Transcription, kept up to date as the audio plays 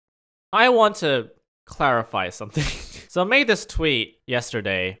I want to clarify something. So I made this tweet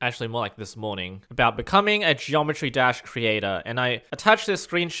yesterday, actually more like this morning, about becoming a Geometry Dash creator, and I attached this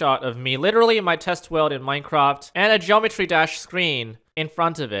screenshot of me literally in my test world in Minecraft and a Geometry Dash screen in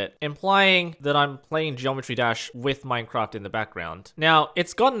front of it, implying that I'm playing Geometry Dash with Minecraft in the background. Now,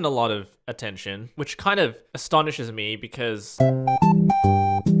 it's gotten a lot of attention, which kind of astonishes me because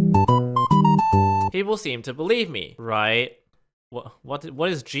people seem to believe me, right? What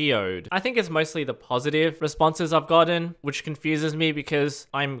is geode? I think it's mostly the positive responses I've gotten, which confuses me because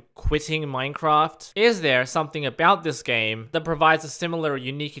I'm quitting Minecraft. Is there something about this game that provides a similar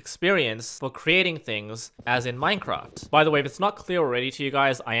unique experience for creating things as in Minecraft? By the way, if it's not clear already to you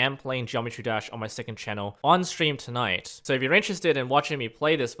guys, I am playing Geometry Dash on my second channel on stream tonight. So if you're interested in watching me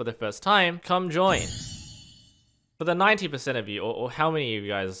play this for the first time, come join. For the 90% of you, or how many of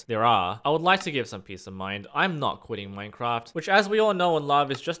you guys there are, I would like to give some peace of mind. I'm not quitting Minecraft, which as we all know and love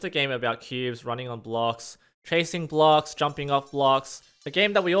is just a game about cubes, running on blocks, chasing blocks, jumping off blocks. A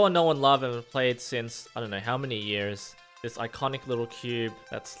game that we all know and love and have played since, I don't know how many years. This iconic little cube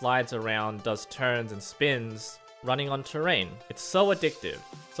that slides around, does turns and spins, running on terrain. It's so addictive.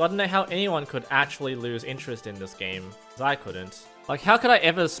 So I don't know how anyone could actually lose interest in this game, as I couldn't. Like, how could I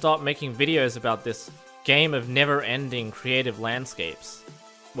ever stop making videos about this game of never-ending creative landscapes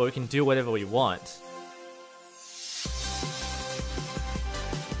where we can do whatever we want?